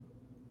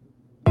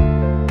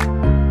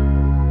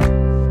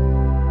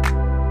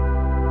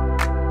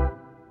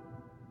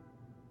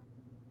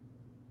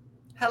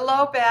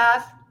Hello,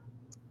 Beth.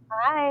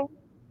 Hi.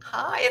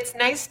 Hi, it's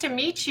nice to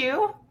meet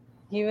you.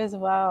 You as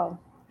well.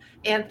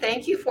 And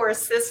thank you for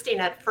assisting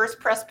at First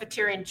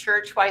Presbyterian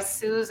Church while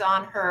Sue's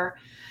on her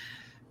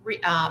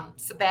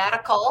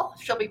sabbatical.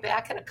 She'll be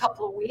back in a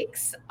couple of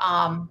weeks.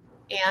 And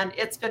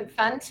it's been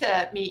fun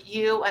to meet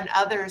you and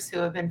others who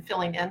have been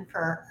filling in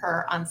for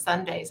her on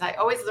Sundays. I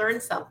always learn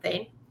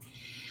something.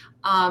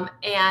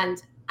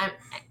 And I'm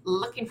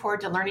looking forward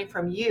to learning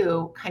from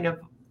you kind of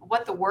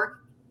what the work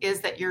is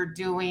that you're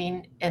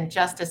doing in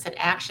Justice in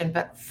Action.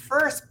 But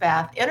first,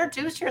 Beth,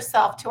 introduce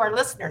yourself to our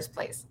listeners,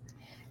 please.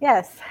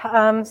 Yes.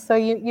 So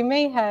you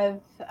may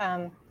have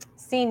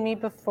seen me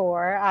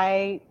before.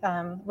 I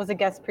was a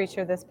guest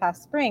preacher this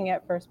past spring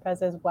at First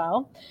Pres as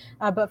well.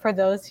 But for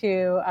those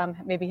who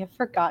maybe have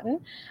forgotten,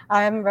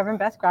 I'm Reverend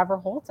Beth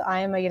Graverholt. I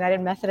am a United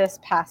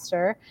Methodist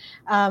pastor,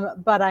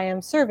 but I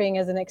am serving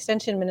as an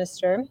extension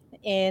minister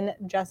in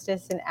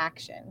Justice in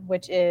Action,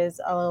 which is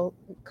a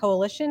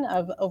coalition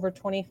of over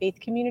 20 faith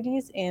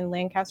communities in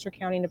Lancaster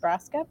County,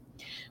 Nebraska,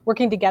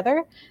 working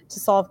together to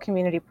solve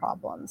community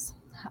problems.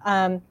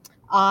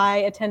 I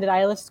attended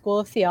Isla School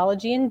of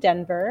Theology in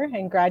Denver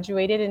and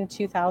graduated in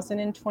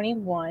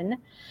 2021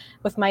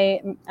 with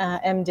my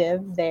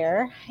MDiv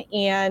there.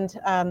 And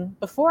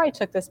before I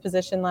took this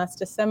position last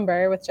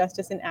December with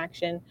Justice in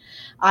Action,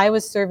 I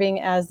was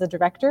serving as the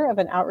director of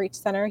an outreach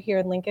center here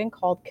in Lincoln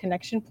called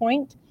Connection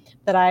Point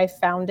that I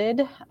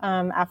founded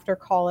after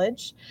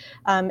college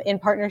in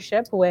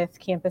partnership with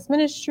Campus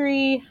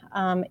Ministry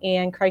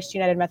and Christ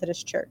United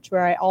Methodist Church,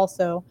 where I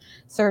also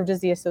served as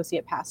the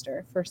associate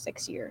pastor for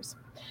 6 years.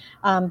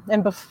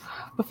 And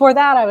before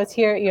that, I was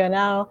here at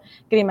UNL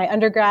getting my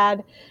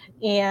undergrad.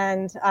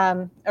 And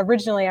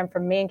originally, I'm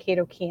from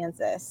Mankato,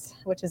 Kansas,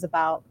 which is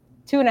about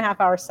 2.5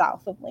 hours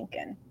south of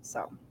Lincoln.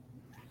 So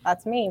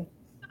that's me.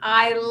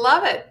 I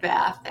love it,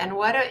 Beth. And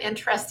what an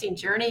interesting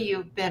journey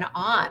you've been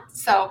on.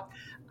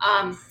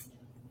 Um,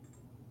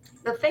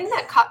 the thing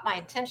that caught my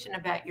attention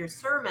about your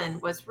sermon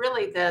was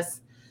really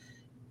this,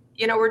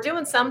 we're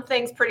doing some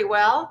things pretty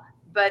well,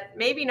 but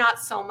maybe not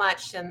so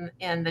much in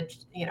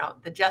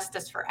the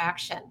justice for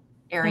action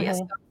area.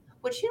 So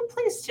Mm-hmm. would you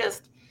please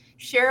just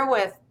share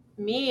with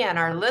me and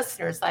our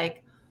listeners,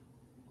 like,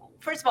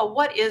 first of all,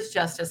 what is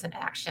justice in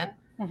action?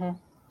 Mm-hmm.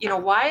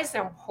 Why is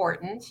it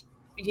important?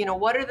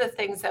 What are the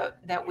things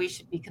that we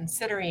should be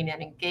considering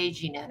and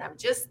engaging in? I'm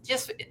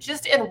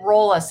just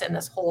enroll us in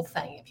this whole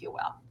thing, if you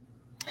will.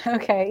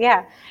 Okay,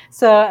 yeah.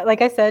 So,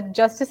 like I said,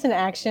 Justice in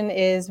Action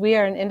we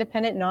are an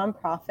independent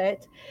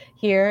nonprofit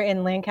here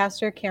in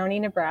Lancaster County,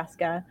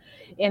 Nebraska,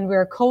 and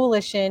we're a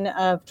coalition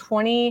of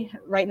 20,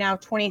 right now,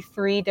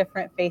 23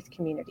 different faith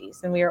communities.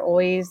 And we are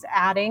always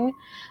adding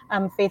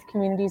faith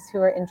communities who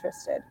are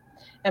interested.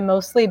 And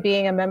mostly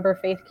being a member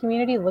faith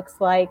community looks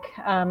like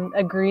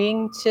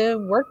agreeing to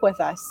work with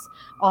us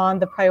on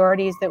the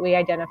priorities that we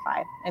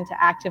identify and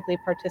to actively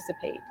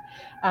participate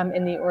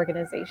in the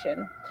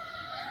organization.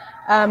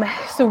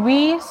 So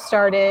we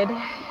started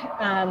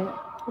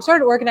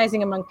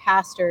organizing among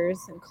pastors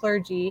and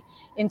clergy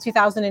in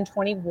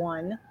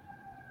 2021,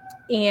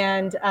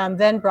 and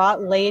then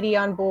brought laity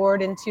on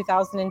board in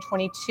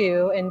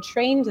 2022 and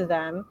trained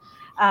them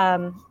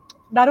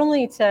not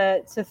only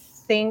to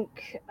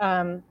think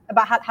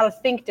about how to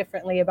think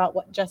differently about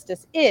what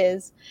justice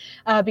is,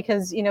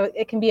 because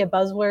it can be a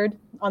buzzword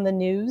on the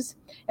news,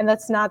 and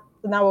that's not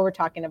what we're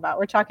talking about.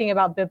 We're talking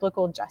about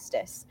biblical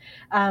justice,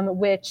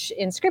 which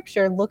in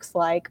Scripture looks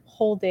like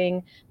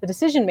holding the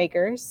decision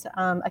makers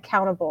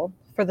accountable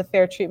for the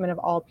fair treatment of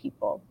all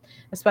people,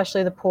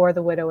 especially the poor,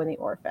 the widow, and the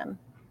orphan.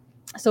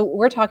 So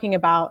we're talking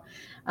about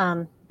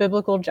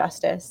biblical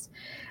justice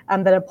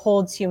that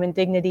upholds human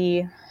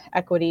dignity,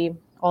 equity,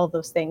 all of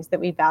those things that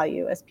we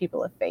value as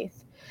people of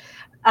faith.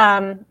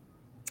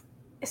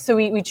 So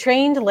we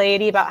trained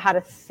laity about how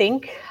to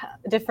think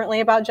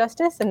differently about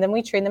justice, and then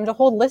we trained them to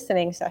hold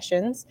listening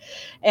sessions.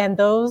 And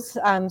those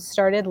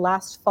started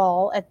last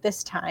fall at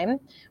this time.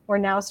 We're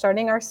now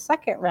starting our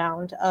second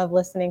round of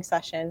listening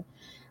sessions,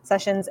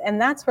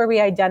 and that's where we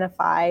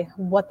identify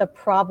what the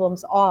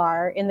problems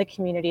are in the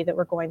community that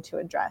we're going to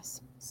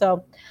address.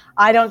 So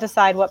I don't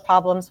decide what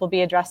problems we'll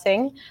be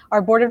addressing.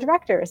 Our board of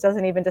directors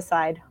doesn't even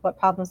decide what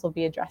problems we'll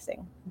be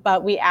addressing.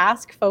 But we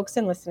ask folks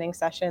in listening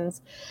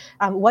sessions,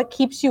 what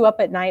keeps you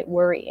up at night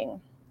worrying?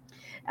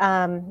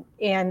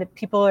 And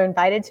people are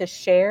invited to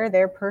share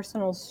their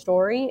personal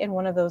story in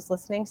one of those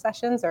listening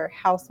sessions, or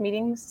house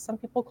meetings, some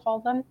people call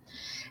them.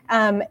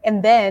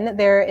 And then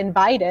they're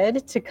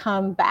invited to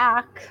come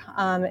back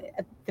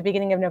at the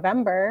beginning of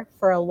November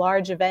for a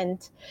large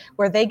event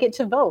where they get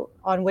to vote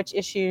on which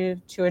issue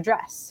to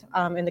address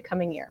in the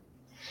coming year.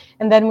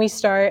 And then we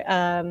start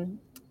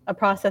a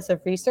process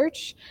of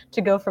research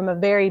to go from a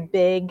very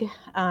big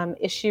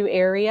issue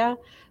area.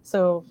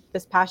 So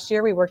this past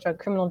year, we worked on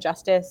criminal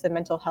justice and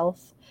mental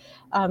health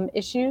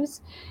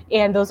issues.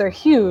 And those are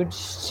huge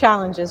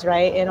challenges,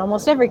 right, in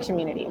almost every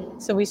community.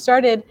 So we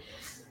started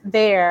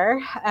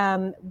there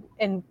and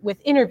with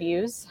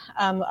interviews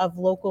of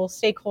local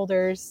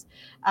stakeholders,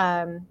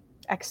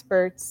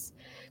 experts,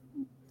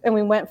 and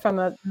we went from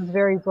a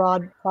very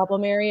broad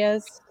problem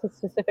areas to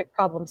specific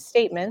problem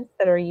statements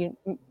that are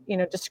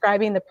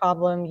describing the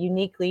problem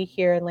uniquely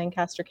here in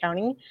Lancaster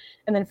County,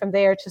 and then from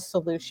there to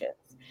solutions.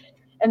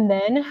 And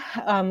then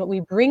we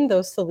bring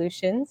those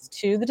solutions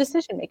to the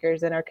decision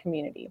makers in our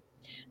community.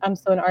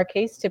 So in our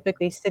case,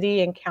 typically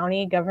city and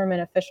county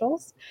government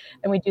officials,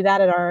 and we do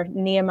that at our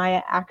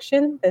Nehemiah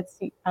Action. That's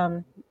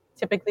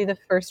typically the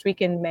first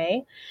week in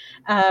May.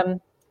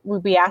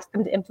 We ask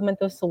them to implement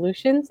those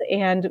solutions,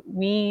 and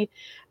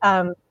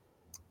um,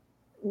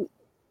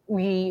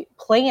 we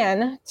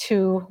plan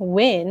to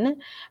win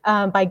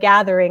by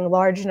gathering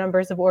large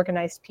numbers of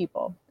organized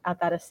people at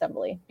that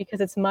assembly,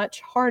 because it's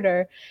much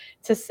harder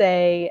to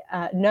say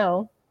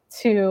no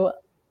to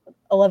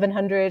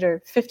 1,100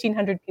 or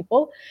 1,500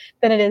 people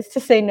than it is to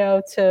say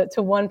no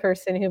to one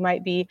person who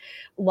might be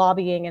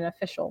lobbying an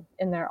official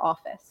in their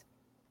office.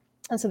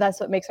 And so that's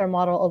what makes our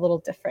model a little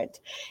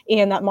different.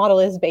 And that model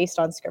is based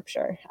on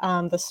scripture,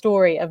 the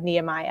story of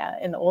Nehemiah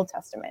in the Old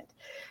Testament,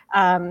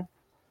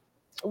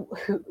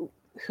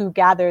 who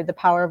gathered the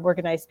power of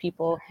organized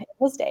people in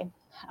his day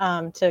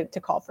to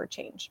call for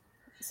change.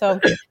 So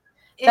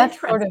that's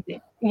sort of,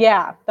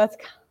 that's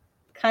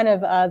kind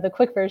of the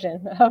quick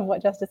version of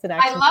what Justice in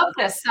Action I love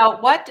does. this. So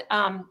what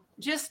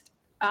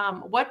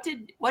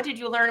did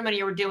you learn when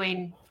you were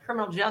doing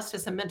criminal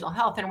justice and mental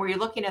health? And were you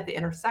looking at the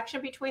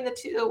intersection between the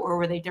two, or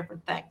were they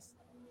different things?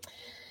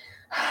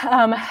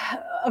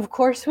 Of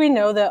course, we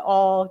know that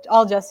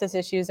all justice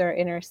issues are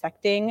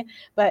intersecting,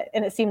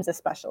 and it seems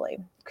especially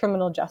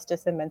criminal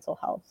justice and mental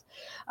health.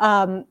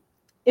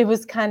 It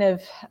was kind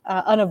of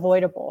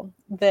unavoidable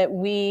that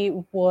we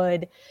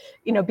would,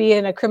 be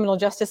in a criminal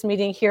justice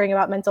meeting hearing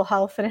about mental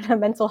health, and in a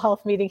mental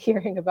health meeting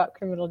hearing about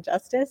criminal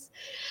justice.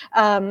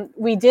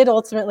 We did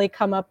ultimately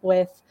come up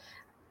with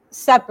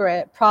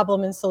separate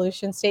problem and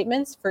solution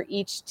statements for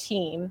each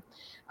team.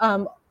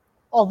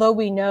 Although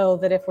we know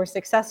that if we're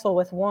successful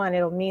with one,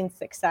 it'll mean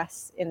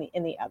success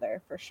in the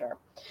other for sure.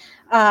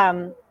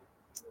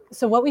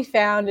 So what we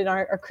found in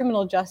our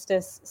criminal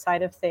justice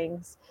side of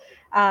things,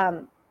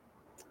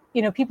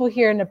 people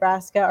here in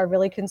Nebraska are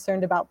really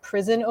concerned about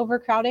prison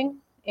overcrowding,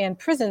 and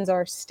prisons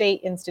are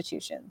state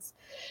institutions.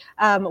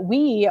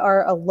 We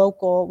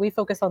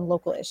focus on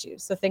local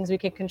issues, so things we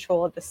can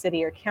control at the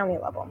city or county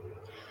level.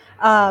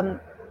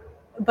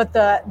 But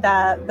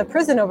the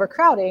prison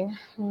overcrowding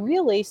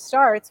really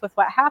starts with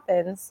what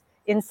happens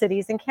in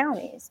cities and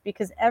counties,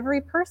 because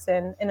every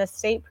person in a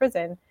state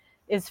prison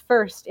is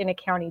first in a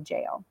county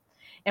jail.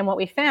 And what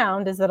we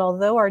found is that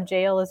although our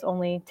jail is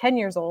only 10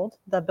 years old,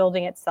 the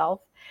building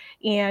itself,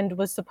 and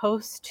was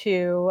supposed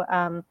to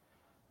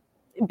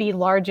be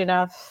large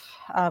enough,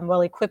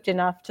 well equipped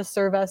enough to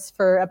serve us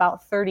for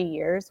about 30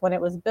 years when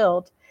it was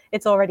built,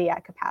 it's already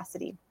at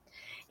capacity.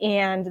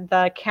 And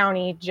the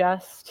county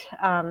just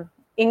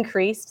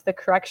increased the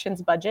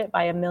corrections budget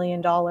by $1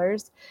 million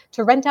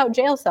to rent out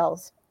jail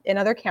cells in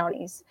other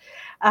counties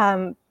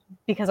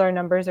because our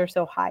numbers are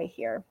so high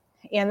here.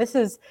 And this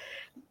is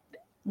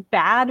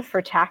bad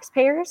for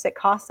taxpayers. It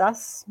costs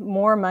us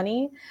more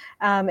money.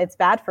 It's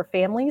bad for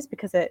families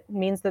because it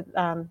means that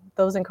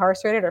those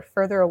incarcerated are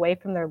further away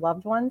from their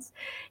loved ones.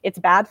 It's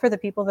bad for the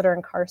people that are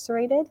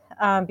incarcerated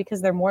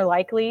because they're more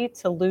likely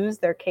to lose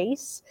their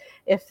case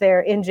if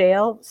they're in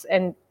jail,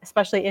 and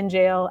especially in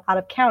jail out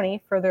of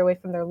county, further away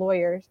from their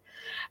lawyers.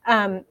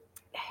 And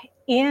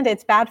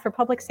it's bad for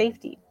public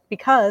safety,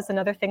 because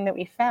another thing that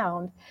we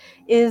found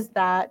is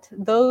that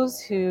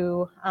those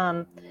who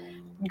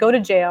go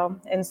to jail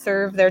and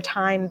serve their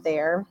time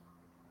there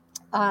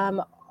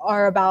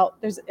are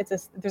about, there's a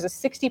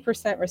 60%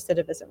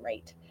 recidivism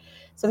rate.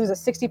 So there's a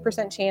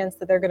 60% chance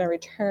that they're going to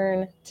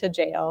return to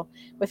jail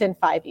within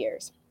 5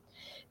 years.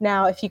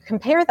 Now, if you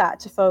compare that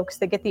to folks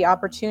that get the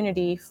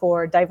opportunity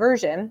for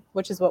diversion,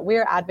 which is what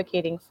we're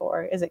advocating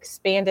for, is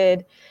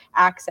expanded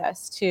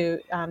access to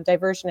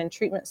diversion and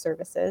treatment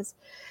services,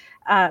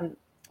 the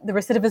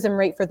recidivism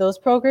rate for those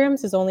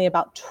programs is only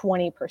about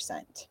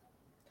 20%.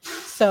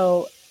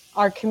 So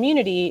our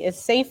community is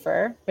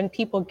safer when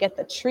people get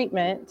the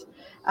treatment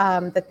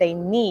that they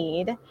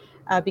need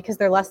because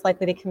they're less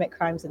likely to commit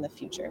crimes in the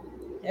future.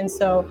 And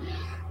so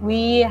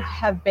we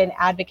have been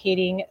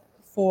advocating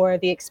for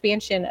the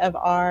expansion of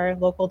our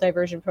local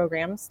diversion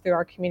programs through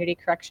our community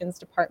corrections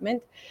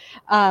department.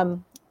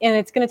 And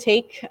it's going to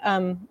take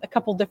a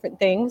couple different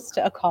things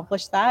to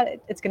accomplish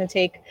that. It's going to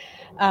take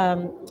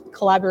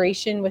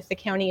collaboration with the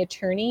county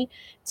attorney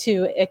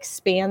to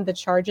expand the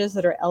charges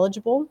that are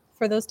eligible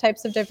for those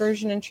types of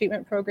diversion and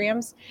treatment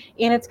programs.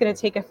 And it's going to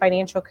take a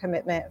financial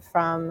commitment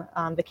from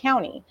the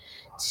county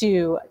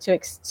to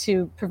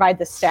provide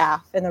the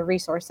staff and the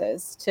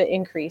resources to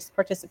increase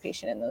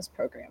participation in those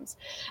programs.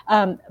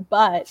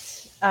 But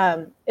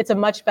it's a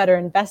much better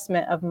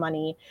investment of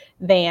money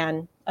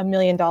than $1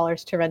 million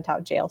to rent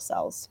out jail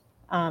cells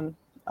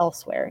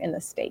elsewhere in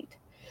the state.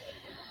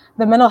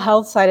 The mental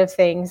health side of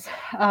things,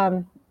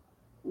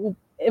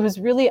 it was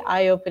really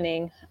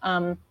eye-opening.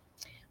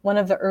 One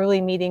of the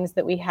early meetings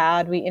that we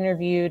had, we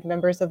interviewed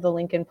members of the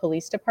Lincoln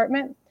Police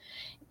Department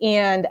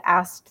and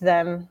asked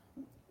them,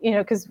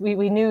 because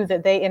we knew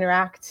that they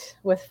interact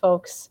with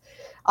folks,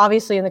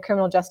 obviously in the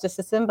criminal justice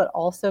system, but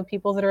also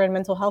people that are in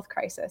mental health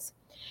crisis.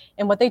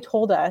 And what they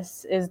told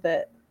us is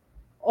that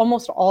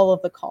almost all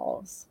of the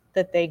calls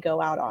that they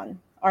go out on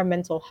are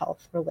mental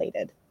health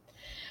related.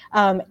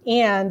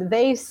 And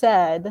they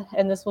said,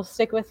 and this will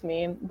stick with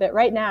me, that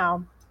right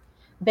now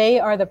they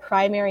are the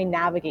primary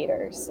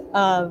navigators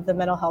of the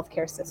mental health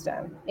care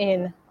system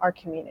in our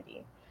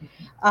community.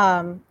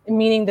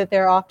 Meaning that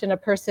they're often a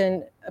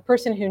person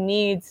who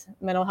needs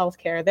mental health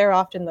care, they're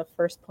often the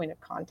first point of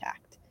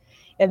contact.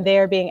 And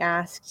they're being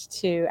asked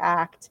to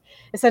act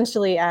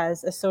essentially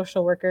as a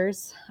social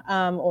workers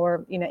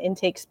or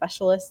intake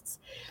specialists,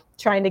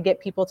 trying to get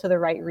people to the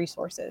right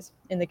resources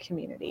in the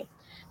community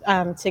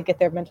to get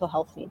their mental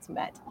health needs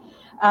met.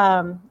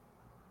 And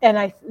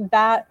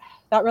that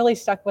really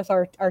stuck with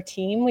our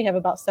team. We have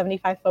about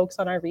 75 folks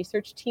on our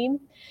research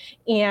team,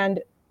 and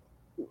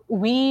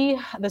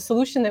the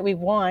solution that we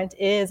want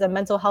is a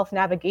mental health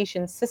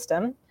navigation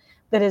system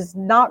that is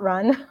not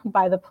run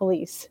by the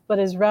police, but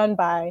is run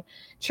by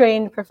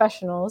trained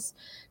professionals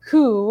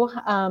who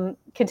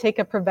can take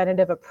a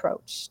preventative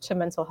approach to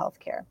mental health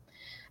care.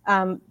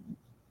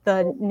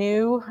 The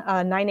new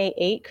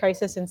 988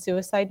 crisis and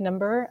suicide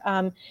number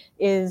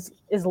has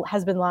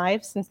been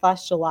live since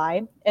last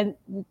July, and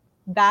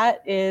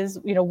that is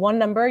one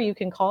number you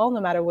can call no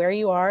matter where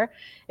you are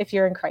if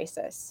you're in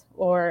crisis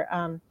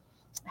or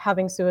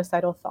having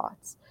suicidal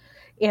thoughts,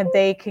 and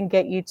they can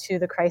get you to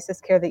the crisis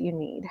care that you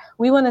need.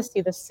 We want to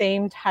see the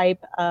same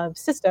type of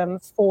system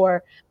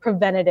for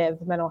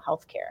preventative mental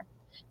health care,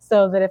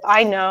 so that if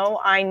I know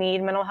I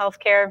need mental health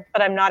care,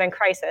 but I'm not in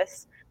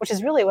crisis, which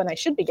is really when I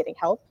should be getting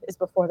help, is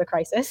before the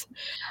crisis,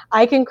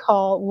 I can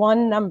call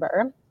one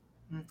number,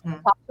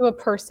 talk to a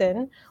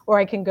person, or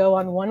I can go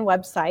on one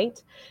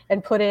website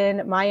and put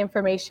in my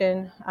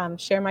information,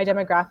 share my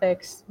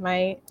demographics,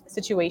 my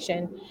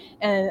situation,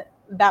 and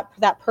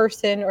that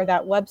person or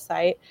that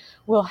website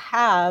will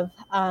have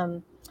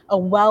a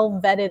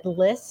well-vetted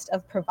list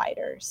of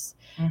providers.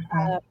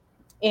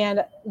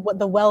 And what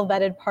the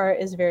well-vetted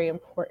part is very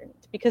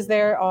important, because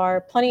there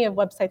are plenty of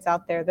websites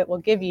out there that will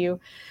give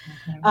you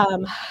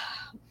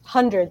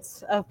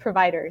hundreds of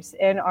providers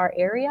in our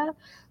area,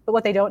 but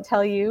what they don't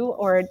tell you,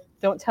 or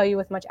don't tell you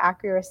with much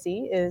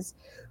accuracy, is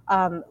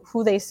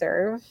who they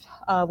serve,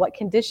 what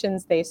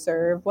conditions they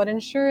serve, what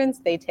insurance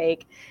they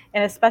take,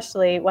 and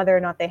especially whether or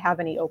not they have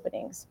any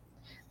openings.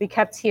 We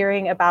kept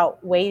hearing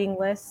about waiting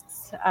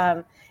lists,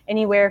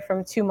 anywhere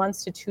from 2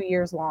 months to 2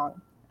 years long,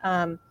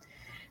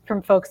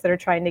 from folks that are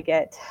trying to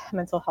get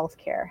mental health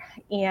care.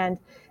 And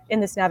in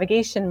this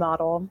navigation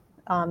model,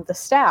 the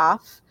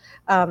staff,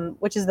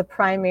 which is the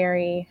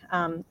primary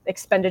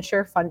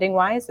expenditure funding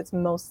wise, it's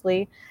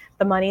mostly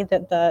the money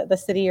that the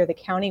city or the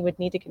county would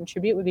need to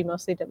contribute, would be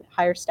mostly to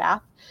hire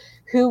staff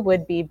who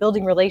would be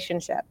building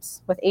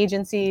relationships with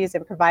agencies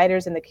and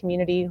providers in the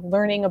community,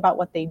 learning about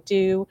what they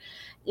do,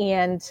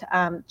 and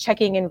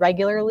checking in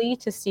regularly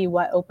to see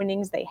what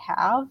openings they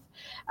have,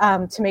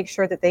 to make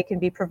sure that they can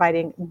be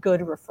providing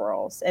good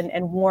referrals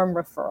and warm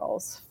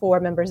referrals for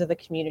members of the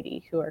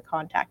community who are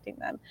contacting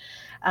them.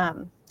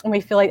 And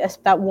we feel like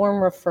that warm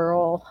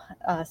referral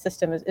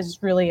system is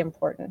really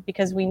important,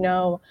 because we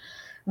know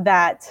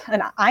that,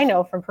 and I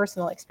know from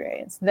personal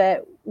experience,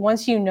 that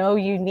once you know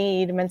you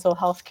need mental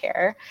health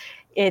care,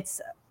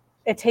 it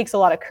takes a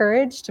lot of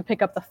courage to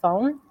pick up the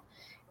phone,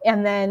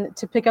 and then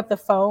to pick up the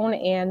phone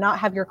and not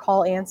have your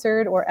call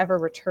answered or ever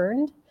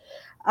returned,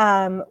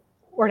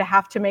 or to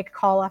have to make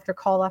call after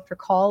call after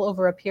call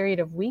over a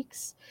period of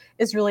weeks,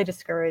 is really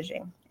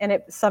discouraging.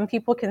 And some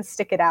people can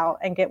stick it out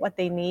and get what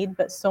they need,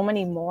 but so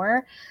many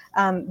more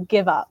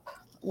give up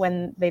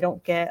when they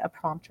don't get a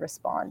prompt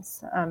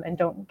response and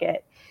don't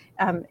get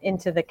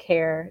into the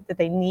care that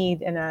they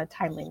need in a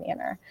timely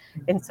manner.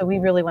 And so we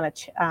really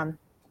want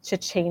to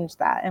change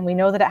that. And we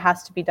know that it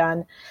has to be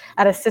done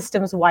at a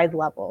systems-wide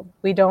level.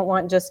 We don't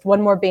want just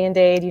one more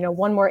Band-Aid,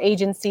 one more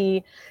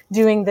agency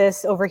doing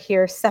this over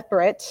here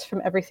separate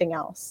from everything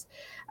else.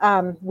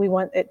 We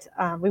want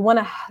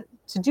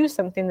to do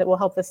something that will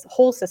help this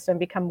whole system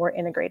become more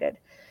integrated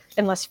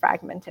and less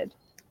fragmented.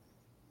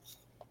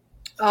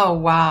 Oh,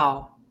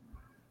 wow.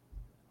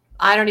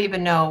 I don't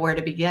even know where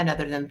to begin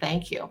other than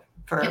thank you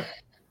for,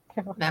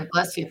 and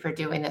bless you for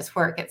doing this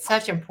work. It's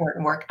such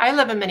important work. I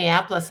live in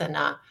Minneapolis, and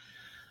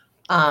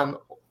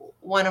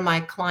one of my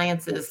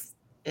clients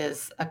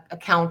is a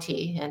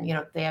county, and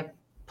they have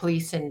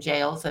police and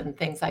jails and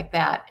things like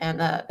that. And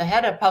the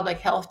head of public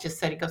health just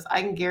said, he goes,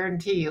 I can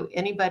guarantee you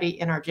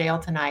anybody in our jail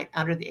tonight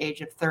under the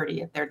age of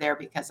 30, if they're there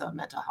because of a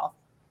mental health,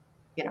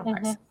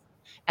 crisis.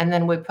 And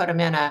then we put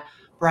them in a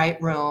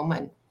bright room,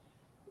 and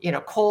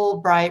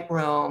cold, bright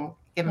room,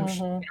 give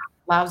them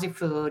lousy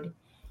food,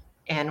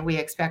 and we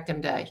expect them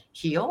to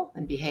heal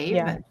and behave.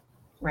 Yeah. And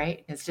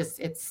right.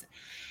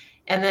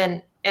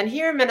 And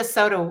here in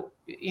Minnesota,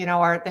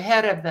 the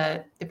head of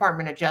the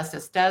Department of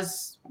Justice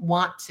does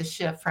want to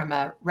shift from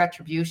a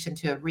retribution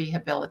to a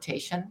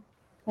rehabilitation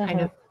kind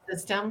of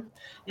system.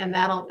 And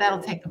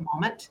that'll take a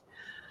moment.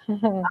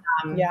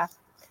 Yeah.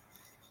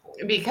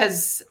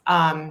 because,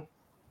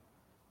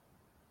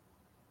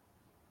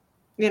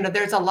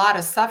 there's a lot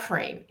of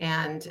suffering,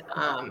 and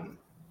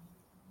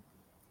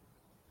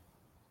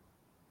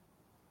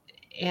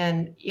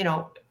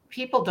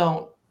people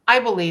don't. I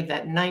believe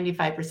that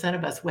 95%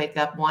 of us wake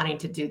up wanting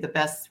to do the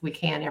best we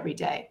can every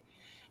day.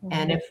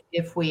 And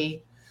if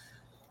we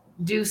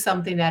do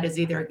something that is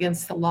either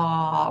against the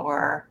law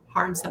or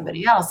harm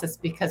somebody else, it's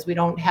because we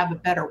don't have a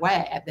better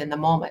way in the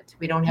moment.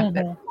 We don't have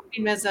better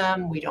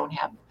optimism. We don't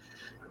have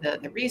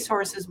the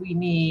resources we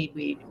need.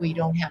 We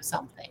don't have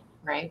something,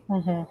 right?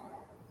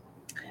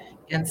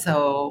 And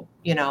so,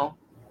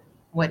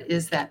 what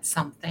is that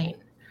something?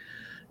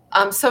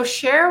 So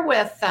share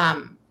with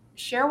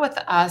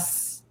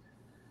us,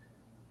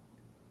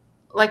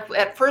 like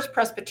at First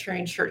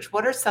Presbyterian Church,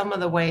 what are some of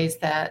the ways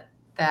that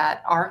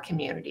our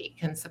community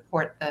can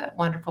support the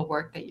wonderful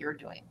work that you're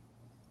doing?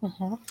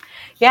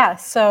 Yeah,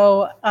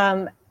 so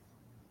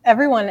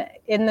everyone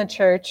in the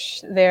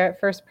church there at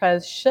First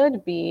Pres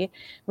should be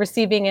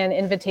receiving an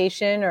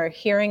invitation or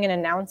hearing an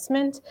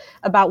announcement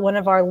about one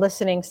of our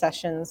listening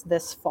sessions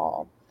this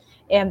fall.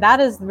 And that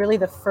is really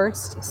the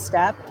first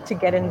step to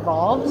get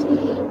involved.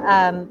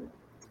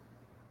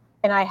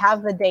 And I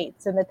have the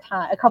dates and the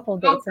time, a couple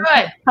of dates and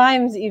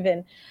times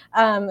even.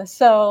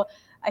 So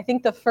I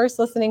think the first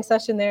listening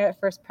session there at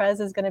First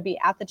Pres is going to be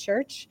at the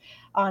church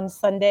on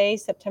Sunday,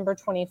 September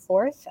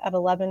 24th at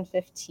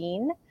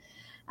 11:15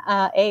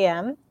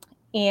 a.m.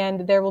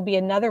 And there will be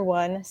another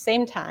one,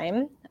 same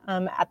time,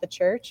 at the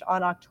church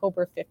on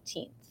October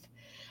 15th.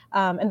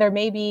 And there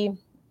might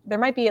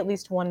be at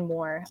least one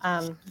more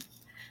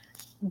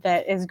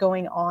that is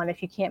going on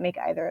if you can't make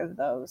either of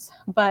those.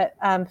 But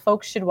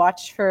folks should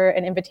watch for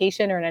an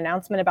invitation or an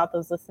announcement about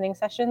those listening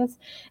sessions,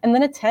 and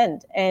then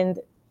attend and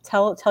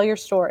tell your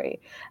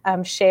story.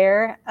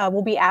 Share.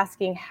 We'll be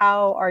asking,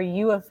 how are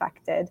you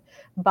affected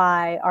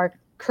by our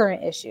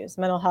current issues,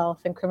 mental health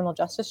and criminal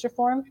justice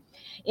reform?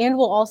 And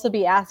we'll also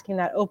be asking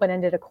that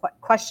open-ended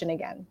question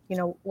again.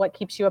 What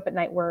keeps you up at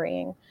night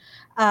worrying?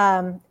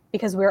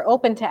 Because we're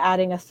open to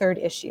adding a third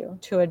issue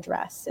to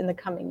address in the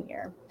coming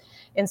year.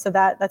 And so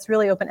that's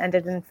really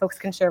open-ended, and folks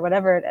can share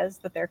whatever it is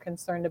that they're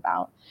concerned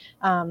about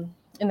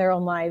in their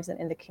own lives and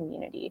in the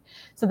community.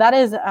 So that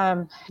is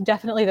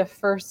definitely the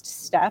first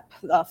step.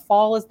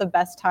 Fall is the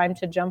best time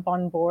to jump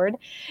on board.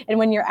 And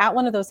when you're at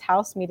one of those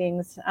house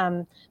meetings,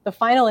 the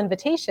final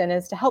invitation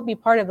is to help be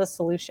part of the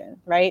solution,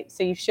 right?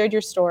 So you've shared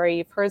your story,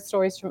 you've heard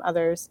stories from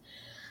others,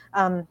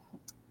 and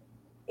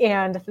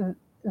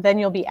then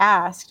you'll be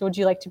asked, would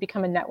you like to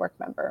become a network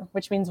member?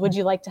 Which means, would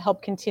you like to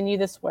help continue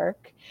this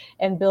work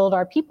and build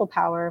our people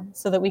power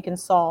so that we can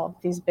solve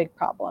these big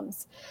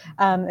problems?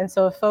 And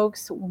so if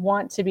folks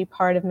want to be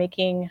part of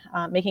making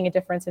a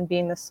difference and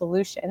being the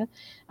solution,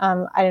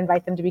 I'd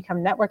invite them to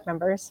become network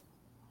members.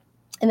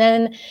 And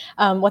then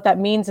what that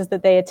means is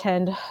that they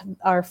attend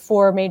our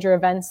 4 major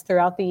events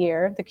throughout the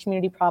year: the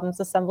Community Problems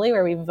Assembly,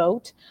 where we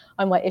vote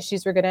on what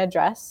issues we're going to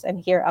address and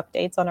hear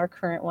updates on our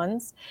current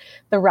ones;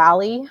 the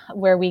Rally,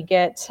 where we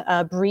get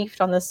briefed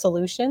on the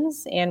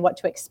solutions and what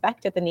to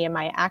expect at the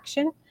Nehemiah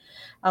Action.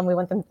 We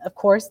want them, of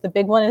course, the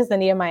big one is the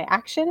Nehemiah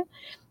Action,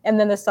 and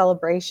then the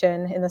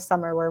celebration in the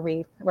summer where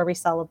we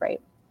celebrate.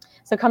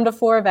 So come to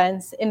 4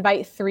 events,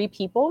 invite 3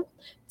 people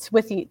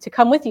to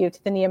come with you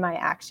to the Nehemiah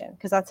Action,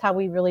 because that's how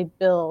we really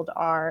build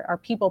our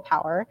people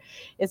power,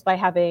 is by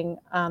having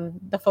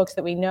the folks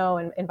that we know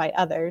and invite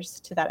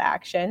others to that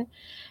action.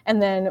 And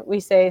then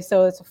we say,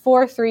 so it's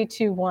 4, 3,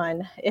 2,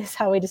 1 is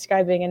how we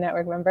describe being a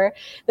network member.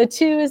 The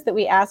 2 is that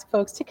we ask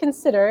folks to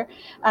consider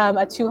a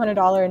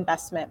 $200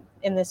 investment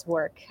in this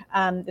work.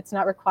 It's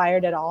not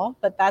required at all,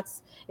 but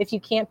that's if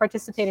you can't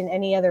participate in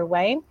any other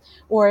way,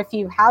 or if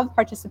you have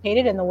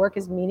participated and the work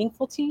is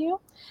meaningful to you,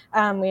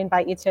 we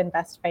invite you to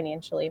invest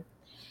financially.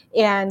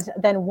 And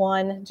then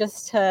 1,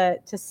 just to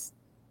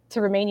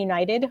remain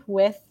united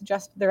with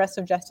just the rest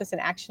of Justice in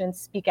Action and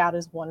speak out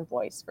as one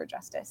voice for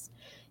justice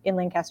in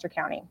Lancaster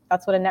County.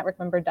 That's what a network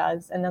member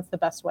does, and that's the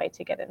best way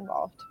to get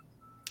involved.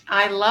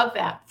 I love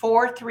that.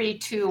 4, 3,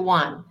 2,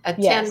 1.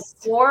 Attend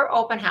 4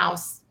 open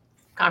house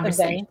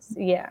conversations,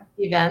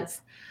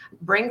 events.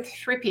 Bring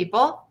 3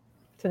 people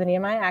to the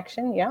Nehemiah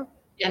Action. Yeah.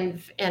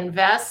 And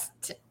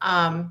invest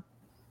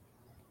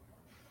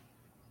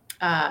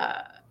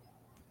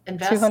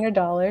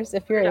 $200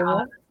 if you're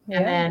able.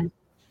 And then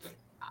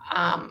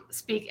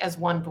speak as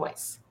one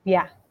voice.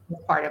 Yeah.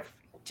 Part of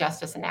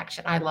Justice in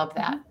Action. I love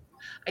that.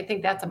 I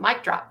think that's a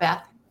mic drop,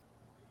 Beth.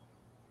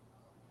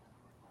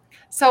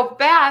 So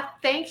Beth,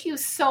 thank you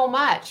so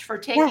much for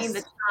taking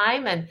the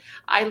time, and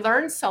I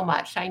learned so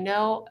much. I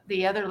know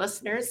the other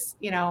listeners,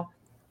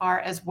 are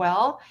as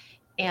well.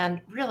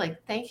 And really,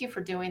 thank you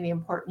for doing the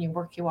important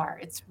work you are.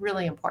 It's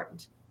really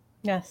important.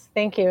 Yes,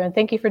 thank you. And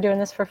thank you for doing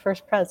this for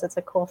First Pres. It's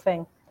a cool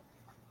thing.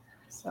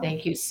 So.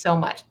 Thank you so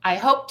much. I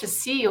hope to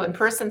see you in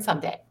person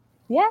someday.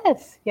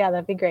 Yes. Yeah,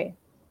 that'd be great.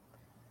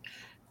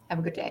 Have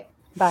a good day.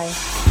 Bye.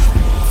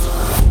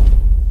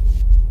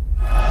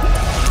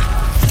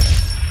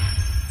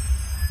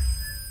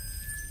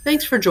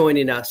 Thanks for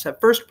joining us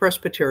at First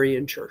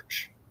Presbyterian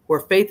Church. where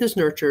faith is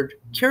nurtured,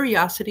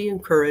 curiosity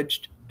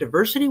encouraged,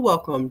 diversity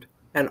welcomed,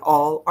 and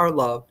all are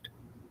loved.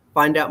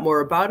 Find out more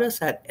about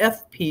us at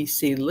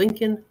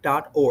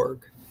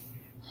fpclincoln.org.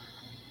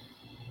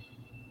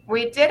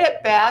 We did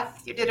it,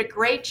 Beth. You did a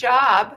great job.